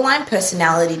with borderline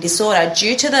personality disorder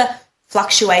due to the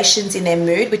fluctuations in their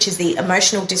mood, which is the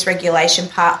emotional dysregulation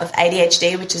part of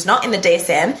ADHD, which is not in the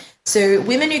DSM. So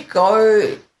women who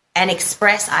go and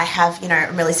express,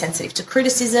 I'm really sensitive to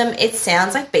criticism, it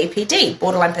sounds like BPD,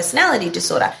 borderline personality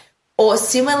disorder. Or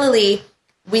similarly,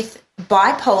 with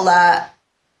bipolar,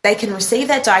 they can receive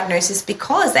that diagnosis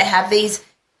because they have these,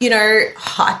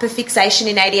 hyperfixation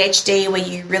in ADHD where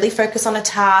you really focus on a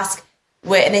task,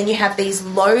 and then you have these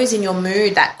lows in your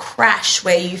mood, that crash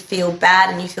where you feel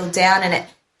bad and you feel down, and it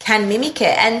can mimic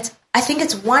it. And I think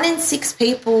it's 1 in 6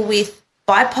 people with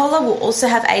bipolar will also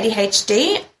have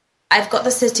ADHD. I've got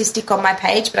the statistic on my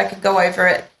page, but I could go over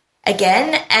it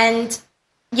again. And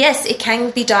yes, it can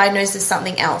be diagnosed as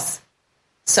something else.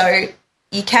 So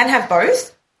you can have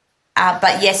both,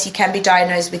 but yes, you can be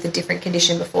diagnosed with a different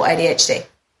condition before ADHD.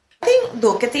 I think,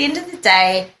 look, at the end of the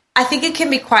day, I think it can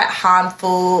be quite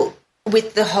harmful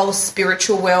with the whole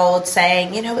spiritual world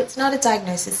saying, it's not a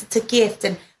diagnosis, it's a gift.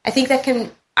 And I think that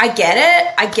I get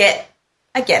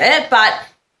it, but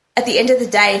at the end of the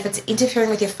day, if it's interfering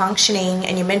with your functioning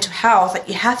and your mental health,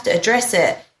 you have to address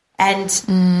it. And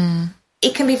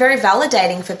it can be very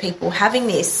validating for people having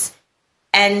this.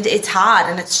 And it's hard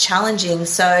and it's challenging.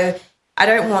 So I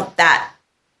don't want that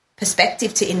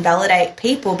perspective to invalidate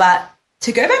people. But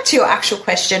to go back to your actual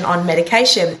question on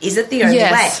medication, is it the only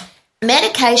way?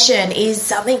 Medication is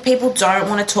something people don't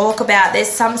want to talk about. There's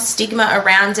some stigma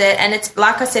around it. And it's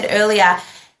like I said earlier,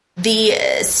 the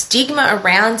stigma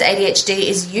around ADHD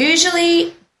is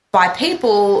usually by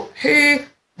people who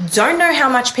don't know how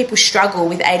much people struggle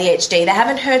with ADHD. They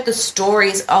haven't heard the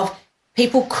stories of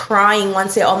people crying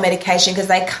once they're on medication because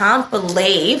they can't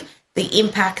believe the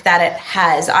impact that it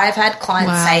has. I've had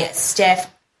clients say,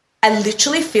 Steph, I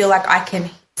literally feel like I can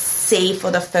see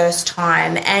for the first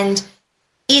time. And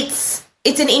it's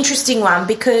an interesting one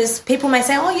because people may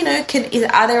say,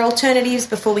 are there alternatives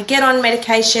before we get on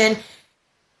medication?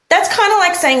 That's kind of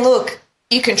like saying, look,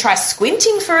 you can try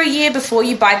squinting for a year before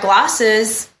you buy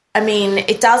glasses. I mean,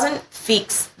 it doesn't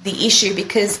fix the issue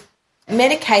because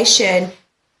medication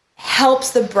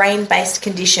helps the brain-based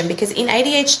condition, because in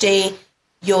ADHD,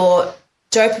 your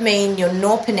dopamine, your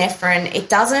norepinephrine, it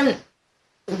doesn't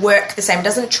work the same, it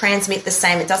doesn't transmit the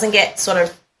same, it doesn't get sort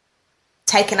of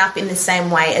taken up in the same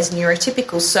way as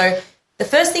neurotypical. So the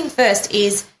first thing first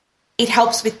is it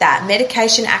helps with that.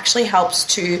 Medication actually helps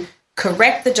to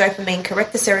correct the dopamine,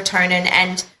 correct the serotonin,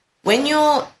 and when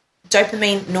your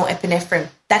dopamine, norepinephrine,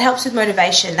 that helps with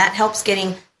motivation, that helps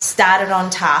getting started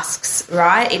on tasks,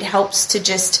 right? It helps to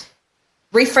just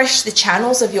refresh the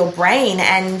channels of your brain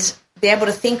and be able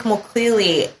to think more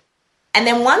clearly. And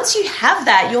then once you have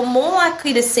that, you're more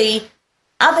likely to see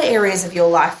other areas of your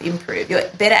life improve. You're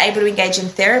better able to engage in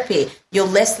therapy. You're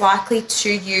less likely to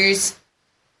use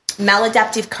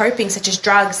maladaptive coping such as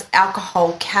drugs,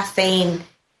 alcohol, caffeine.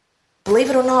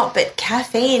 Believe it or not, but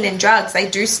caffeine and drugs, they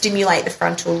do stimulate the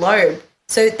frontal lobe.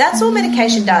 So that's all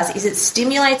medication does, is it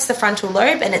stimulates the frontal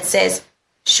lobe and it says,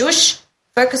 shush,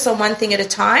 focus on one thing at a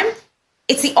time.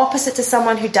 It's the opposite to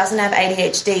someone who doesn't have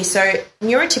ADHD. So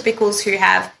neurotypicals who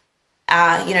have,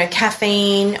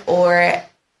 caffeine or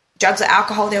drugs or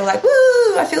alcohol, they're like,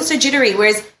 woo, I feel so jittery.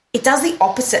 Whereas it does the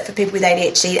opposite for people with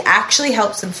ADHD. It actually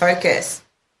helps them focus.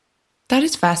 That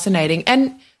is fascinating.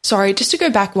 And sorry, just to go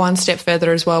back one step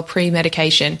further as well,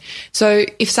 pre-medication. So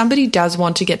if somebody does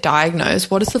want to get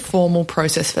diagnosed, what is the formal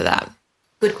process for that?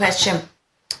 Good question.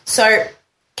 So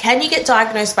can you get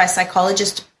diagnosed by a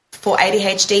psychologist for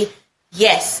ADHD?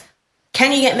 Yes.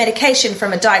 Can you get medication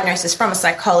from a diagnosis from a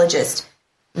psychologist?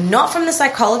 Not from the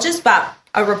psychologist, but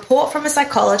a report from a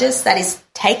psychologist that is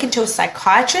taken to a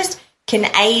psychiatrist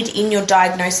can aid in your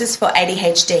diagnosis for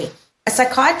ADHD. A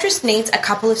psychiatrist needs a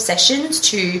couple of sessions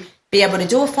to be able to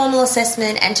do a formal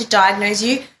assessment and to diagnose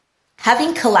you.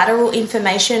 Having collateral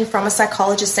information from a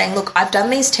psychologist saying, look, I've done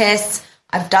these tests,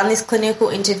 I've done this clinical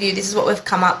interview, this is what we've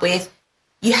come up with.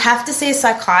 You have to see a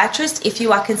psychiatrist if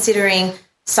you are considering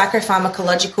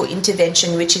psychopharmacological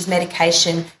intervention, which is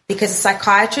medication, because a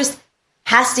psychiatrist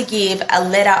has to give a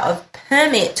letter of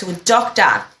permit to a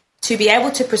doctor to be able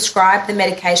to prescribe the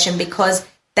medication because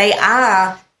they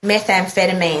are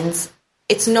methamphetamines.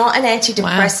 It's not an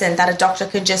antidepressant that a doctor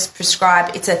can just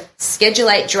prescribe. It's a Schedule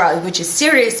 8 drug, which is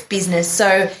serious business.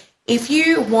 So if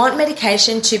you want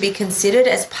medication to be considered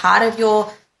as part of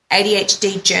your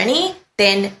ADHD journey,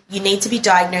 then you need to be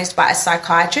diagnosed by a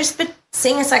psychiatrist. But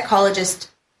seeing a psychologist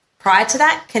prior to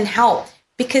that can help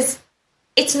because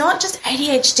it's not just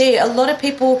ADHD. A lot of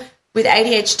people with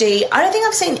ADHD, I don't think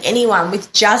I've seen anyone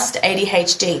with just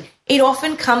ADHD. It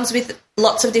often comes with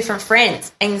lots of different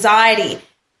friends, anxiety,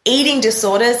 eating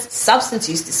disorders, substance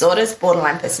use disorders,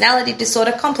 borderline personality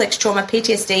disorder, complex trauma,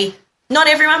 PTSD. Not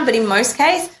everyone, but in most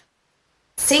cases,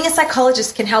 seeing a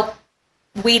psychologist can help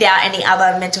weed out any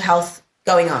other mental health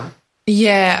going on.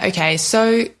 Yeah, okay.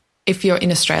 So if you're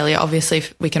in Australia, obviously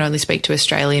we can only speak to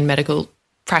Australian medical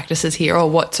practices here, or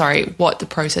what the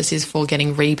process is for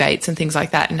getting rebates and things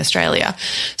like that in Australia.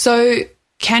 So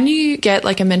can you get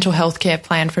like a mental health care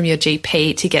plan from your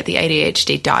GP to get the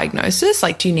ADHD diagnosis?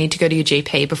 Like, do you need to go to your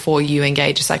GP before you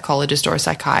engage a psychologist or a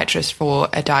psychiatrist for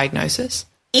a diagnosis?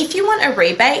 If you want a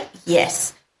rebate,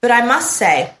 yes. But I must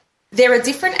say, there are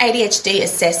different ADHD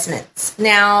assessments.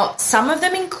 Now, some of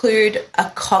them include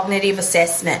a cognitive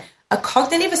assessment. A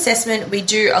cognitive assessment we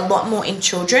do a lot more in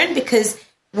children because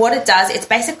what it does, it's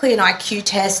basically an IQ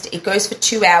test. It goes for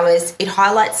 2 hours. It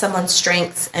highlights someone's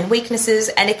strengths and weaknesses,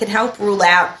 and it can help rule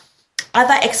out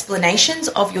other explanations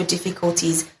of your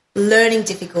difficulties, learning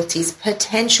difficulties,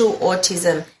 potential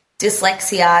autism,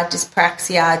 dyslexia,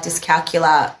 dyspraxia,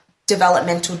 dyscalculia,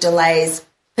 developmental delays,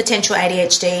 potential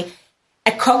ADHD.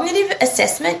 A cognitive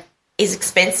assessment is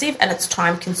expensive and it's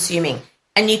time consuming,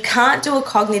 and you can't do a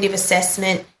cognitive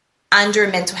assessment under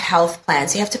a mental health plan,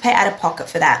 so you have to pay out of pocket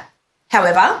for that.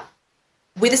 However,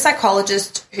 with a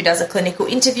psychologist who does a clinical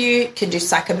interview, can do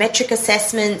psychometric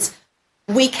assessments,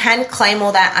 we can claim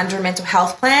all that under a mental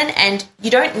health plan, and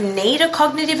you don't need a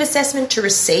cognitive assessment to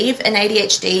receive an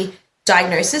ADHD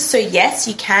diagnosis. So yes,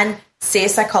 you can see a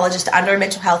psychologist under a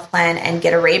mental health plan and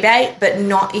get a rebate, but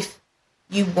not if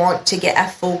you want to get a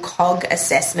full COG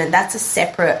assessment. That's a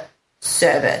separate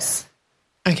service.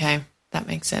 Okay. That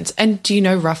makes sense. And do you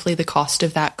know roughly the cost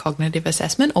of that cognitive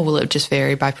assessment, or will it just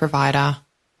vary by provider?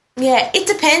 Yeah, it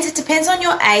depends. It depends on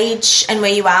your age and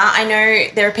where you are. I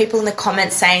know there are people in the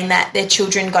comments saying that their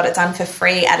children got it done for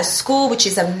free at a school, which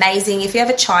is amazing. If you have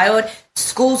a child,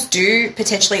 schools do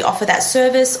potentially offer that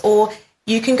service, or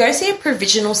you can go see a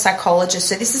provisional psychologist.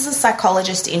 So this is a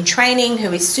psychologist in training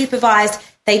who is supervised.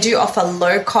 They do offer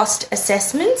low-cost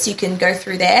assessments. You can go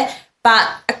through there. But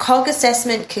a COG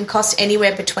assessment can cost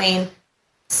anywhere between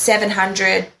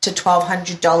 $700 to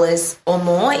 $1,200 or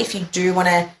more if you do want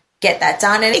to get that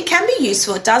done. And it can be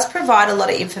useful. It does provide a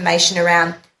lot of information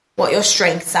around what your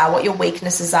strengths are, what your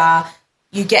weaknesses are.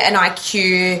 You get an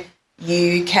IQ.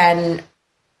 You can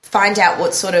find out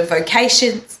what sort of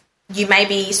vocations you may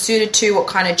be suited to, what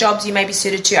kind of jobs you may be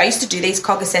suited to. I used to do these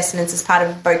COG assessments as part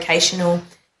of vocational,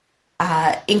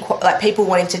 like people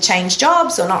wanting to change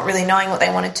jobs or not really knowing what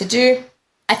they wanted to do.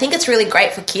 I think it's really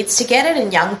great for kids to get it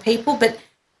and young people, but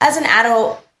as an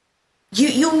adult,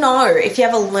 you'll know if you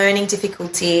have a learning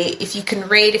difficulty, if you can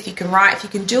read, if you can write, if you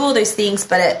can do all those things,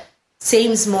 but it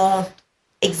seems more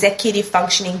executive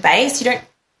functioning based. You don't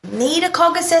need a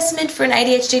COG assessment for an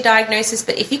ADHD diagnosis,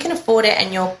 but if you can afford it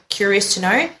and you're curious to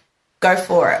know, go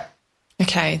for it.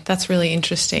 Okay, that's really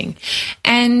interesting.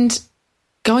 And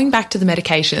going back to the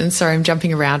medications, sorry, I'm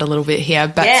jumping around a little bit here,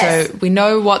 but yes. So we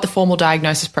know what the formal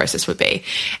diagnosis process would be.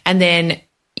 And then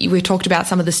we talked about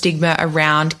some of the stigma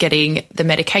around getting the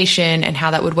medication and how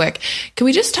that would work. Can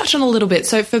we just touch on a little bit?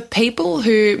 So for people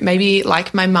who maybe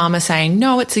like my mum are saying,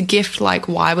 no, it's a gift, like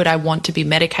why would I want to be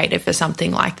medicated for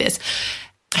something like this?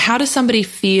 How does somebody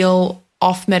feel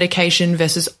off medication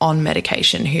versus on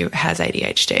medication who has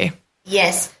ADHD?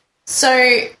 Yes.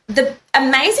 So the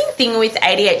amazing thing with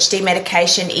ADHD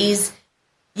medication is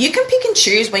you can pick and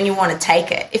choose when you want to take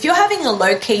it. If you're having a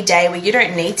low-key day where you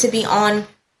don't need to be on,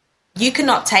 you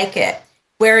cannot take it.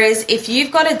 Whereas if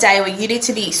you've got a day where you need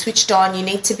to be switched on, you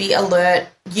need to be alert,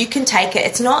 you can take it.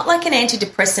 It's not like an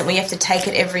antidepressant where you have to take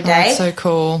it every day. That's so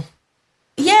cool.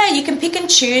 Yeah, you can pick and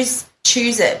choose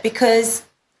it because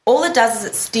all it does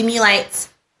is it stimulates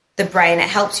the brain. It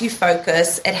helps you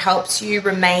focus. It helps you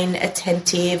remain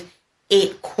attentive.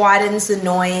 It quietens the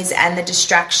noise and the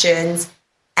distractions.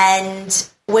 And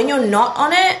when you're not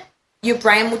on it, your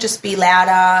brain will just be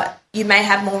louder. You may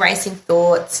have more racing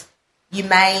thoughts. You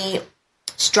may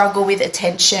struggle with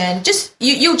attention.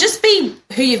 You'll just be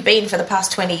who you've been for the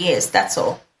past 20 years. That's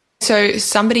all. So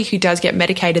somebody who does get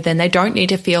medicated, then they don't need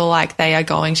to feel like they are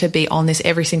going to be on this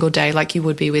every single day like you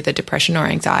would be with a depression or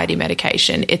anxiety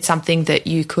medication. It's something that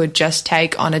you could just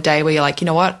take on a day where you're like, you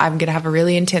know what, I'm going to have a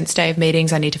really intense day of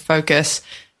meetings. I need to focus.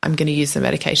 I'm going to use the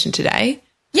medication today.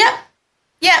 Yep.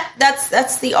 Yeah,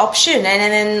 that's the option. And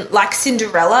then like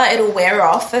Cinderella, it'll wear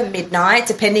off at midnight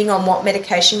depending on what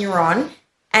medication you're on.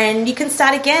 And you can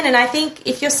start again. And I think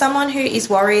if you're someone who is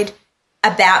worried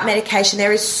about medication,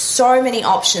 there is so many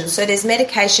options. So there's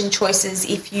medication choices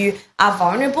if you are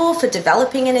vulnerable for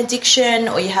developing an addiction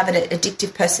or you have an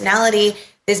addictive personality.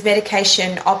 There's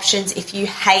medication options if you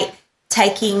hate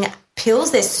taking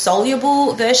pills. There's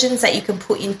soluble versions that you can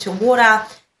put into water.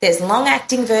 There's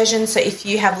long-acting versions. So if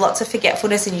you have lots of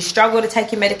forgetfulness and you struggle to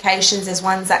take your medications, there's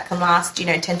ones that can last,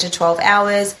 10 to 12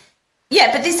 hours.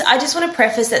 Yeah, but I just want to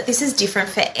preface that this is different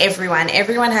for everyone.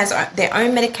 Everyone has their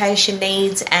own medication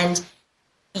needs and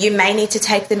you may need to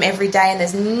take them every day, and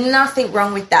there's nothing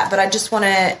wrong with that. But I just want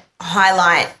to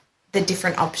highlight the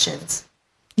different options.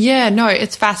 Yeah, no,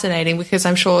 it's fascinating because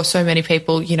I'm sure so many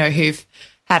people, who've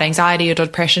had anxiety or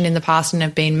depression in the past and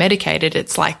have been medicated,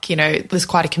 it's like, there's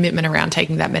quite a commitment around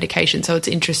taking that medication. So it's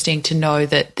interesting to know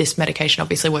that this medication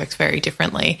obviously works very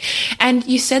differently. And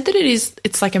you said that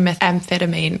it's like a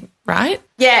methamphetamine, right?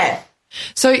 Yeah.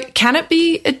 So can it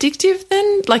be addictive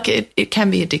then? Like it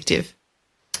can be addictive.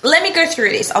 Let me go through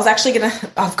this. I've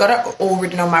got it all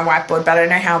written on my whiteboard, but I don't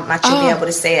know how much you'll be able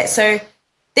to see it. So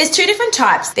there's two different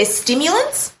types. There's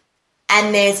stimulants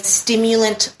and there's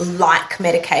stimulant-like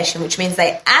medication, which means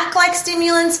they act like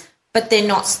stimulants, but they're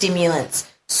not stimulants.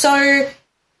 So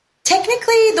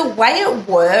technically the way it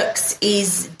works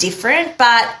is different,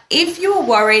 but if you're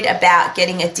worried about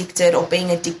getting addicted or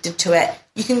being addicted to it,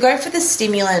 you can go for the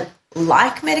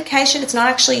stimulant-like medication. It's not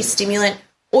actually a stimulant.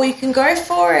 Or you can go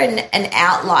for an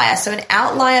outlier. So an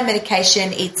outlier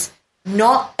medication, it's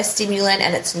not a stimulant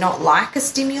and it's not like a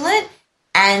stimulant,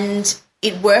 and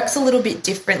it works a little bit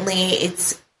differently.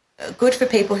 It's good for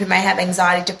people who may have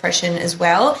anxiety, depression as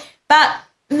well. But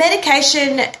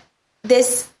medication,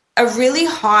 there's a really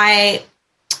high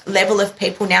level of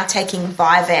people now taking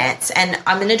Vyvanse, and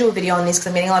I'm going to do a video on this because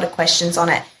I'm getting a lot of questions on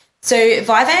it. So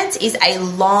Vyvanse is a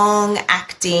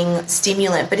long-acting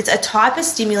stimulant, but it's a type of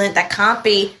stimulant that can't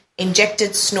be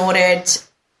injected, snorted,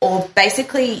 or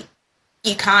basically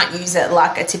you can't use it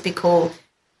like a typical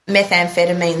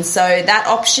methamphetamine. So that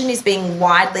option is being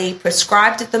widely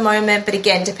prescribed at the moment. But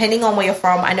again, depending on where you're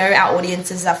from, I know our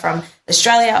audiences are from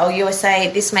Australia or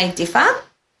USA, this may differ.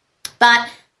 But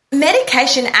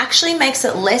medication actually makes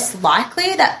it less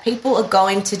likely that people are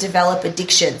going to develop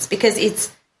addictions because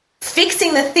it's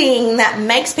fixing the thing that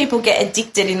makes people get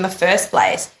addicted in the first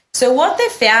place. So what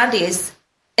they've found is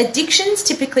addictions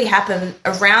typically happen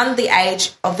around the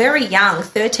age of very young,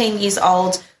 13 years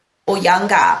old or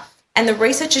younger. And the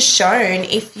research has shown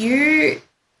if you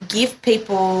give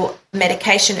people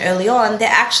medication early on, they're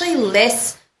actually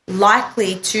less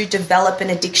likely to develop an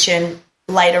addiction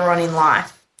later on in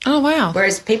life. Oh, wow.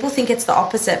 Whereas people think it's the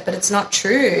opposite, but it's not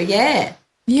true. Yeah.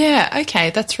 Yeah,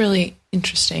 okay. That's really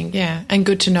interesting. Yeah. And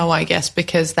good to know, I guess,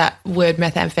 because that word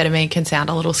methamphetamine can sound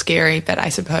a little scary, but I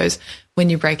suppose when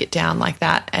you break it down like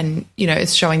that and, you know,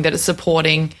 it's showing that it's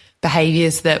supporting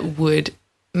behaviors that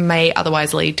may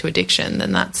otherwise lead to addiction,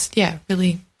 then that's, yeah,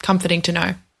 really comforting to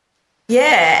know.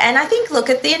 Yeah. And I think, look,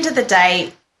 at the end of the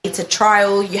day, it's a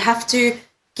trial. You have to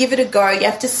give it a go. You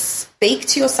have to speak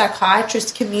to your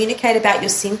psychiatrist, communicate about your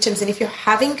symptoms. And if you're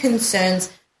having concerns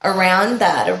around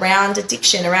that, around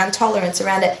addiction, around tolerance,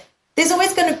 around it, there's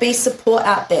always going to be support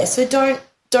out there. So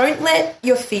don't let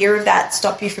your fear of that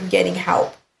stop you from getting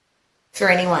help for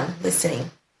anyone listening.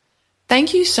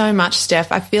 Thank you so much,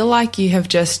 Steph. I feel like you have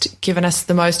just given us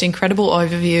the most incredible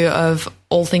overview of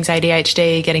all things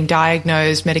ADHD, getting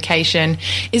diagnosed, medication.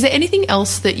 Is there anything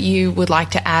else that you would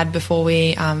like to add before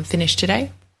we finish today?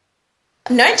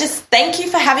 No, just thank you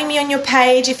for having me on your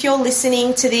page. If you're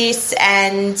listening to this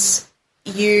and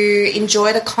you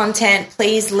enjoy the content,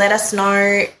 please let us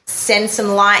know. Send some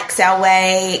likes our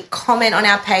way. Comment on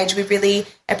our page. We really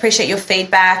appreciate your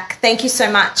feedback. Thank you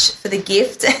so much for the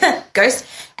gift, Ghost.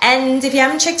 And if you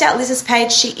haven't checked out Liz's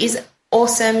page, she is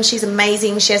awesome. She's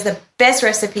amazing. She has the best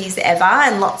recipes ever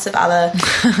and lots of other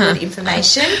good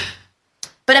information.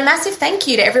 But a massive thank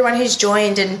you to everyone who's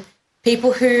joined and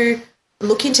people who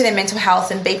look into their mental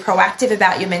health and be proactive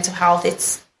about your mental health.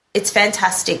 It's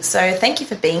fantastic. So thank you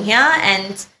for being here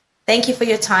and thank you for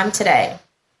your time today.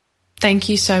 Thank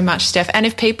you so much, Steph. And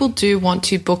if people do want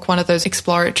to book one of those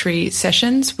exploratory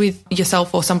sessions with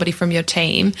yourself or somebody from your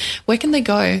team, where can they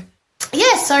go?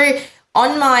 Yeah, so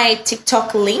on my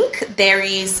TikTok link, there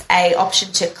is a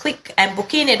option to click and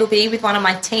book in. It'll be with one of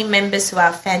my team members who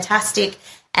are fantastic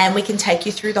and we can take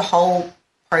you through the whole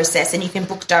process and you can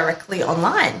book directly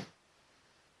online.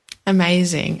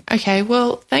 Amazing. Okay,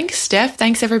 well, thanks, Steph.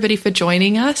 Thanks, everybody, for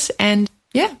joining us. And,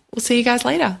 yeah, we'll see you guys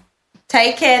later.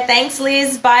 Take care. Thanks,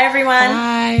 Liz. Bye, everyone.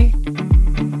 Bye.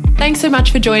 Thanks so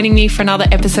much for joining me for another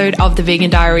episode of the Vegan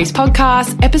Diaries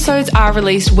podcast. Episodes are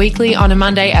released weekly on a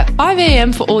Monday at 5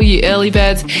 a.m. for all you early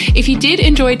birds. If you did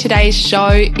enjoy today's show,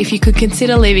 if you could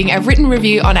consider leaving a written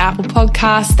review on Apple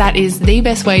Podcasts, that is the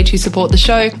best way to support the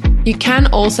show. You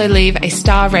can also leave a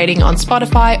star rating on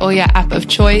Spotify or your app of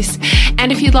choice.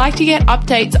 And if you'd like to get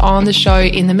updates on the show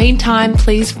in the meantime,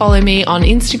 please follow me on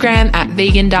Instagram at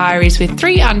Vegan Diaries with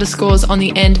 3 underscores on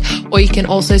the end, or you can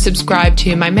also subscribe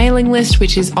to my mailing list,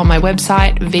 which is on my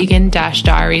website,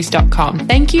 vegan-diaries.com.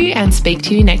 Thank you and speak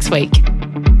to you next week.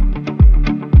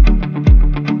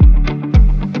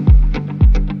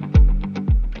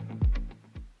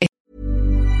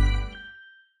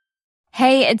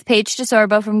 Hey, it's Paige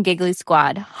DeSorbo from Giggly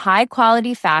Squad. High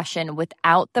quality fashion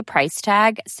without the price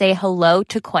tag. Say hello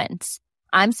to Quince.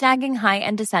 I'm snagging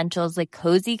high-end essentials like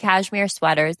cozy cashmere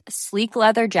sweaters, sleek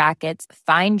leather jackets,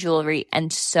 fine jewelry,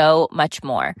 and so much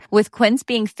more. With Quince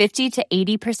being 50 to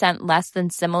 80% less than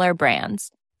similar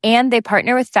brands. And they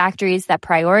partner with factories that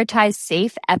prioritize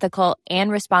safe, ethical, and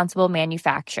responsible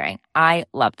manufacturing. I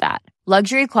love that.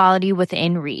 Luxury quality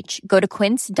within reach. Go to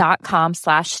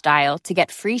quince.com/style to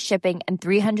get free shipping and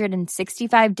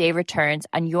 365-day returns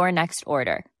on your next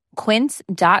order.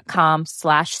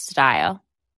 Quince.com/style.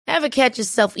 Ever catch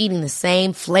yourself eating the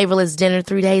same flavorless dinner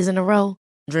 3 days in a row?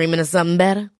 Dreaming of something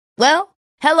better? Well,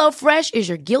 HelloFresh is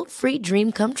your guilt-free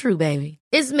dream come true, baby.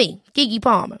 It's me, Keke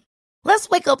Palmer. Let's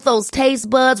wake up those taste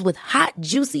buds with hot,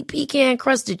 juicy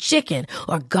pecan-crusted chicken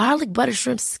or garlic butter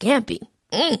shrimp scampi.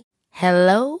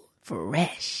 Hello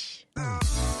Fresh.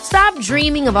 Stop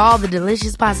dreaming of all the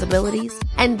delicious possibilities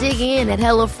and dig in at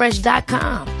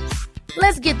HelloFresh.com.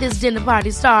 Let's get this dinner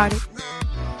party started.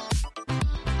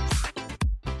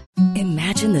 Imagine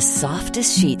imagine the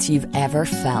softest sheets you've ever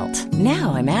felt.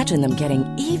 Now imagine them getting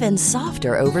even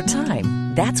softer over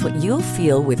time. That's what you'll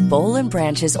feel with Boll &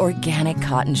 Branch's organic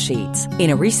cotton sheets. In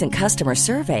a recent customer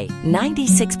survey,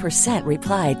 96%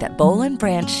 replied that Boll &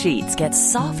 Branch sheets get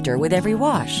softer with every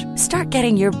wash. Start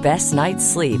getting your best night's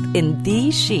sleep in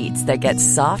these sheets that get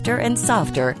softer and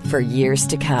softer for years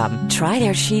to come. Try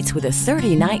their sheets with a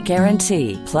 30-night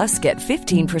guarantee. Plus, get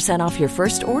 15% off your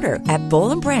first order at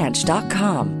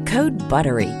bollandbranch.com. Code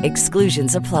BUTTERY.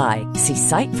 Exclusions apply. See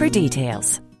site for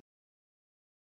details.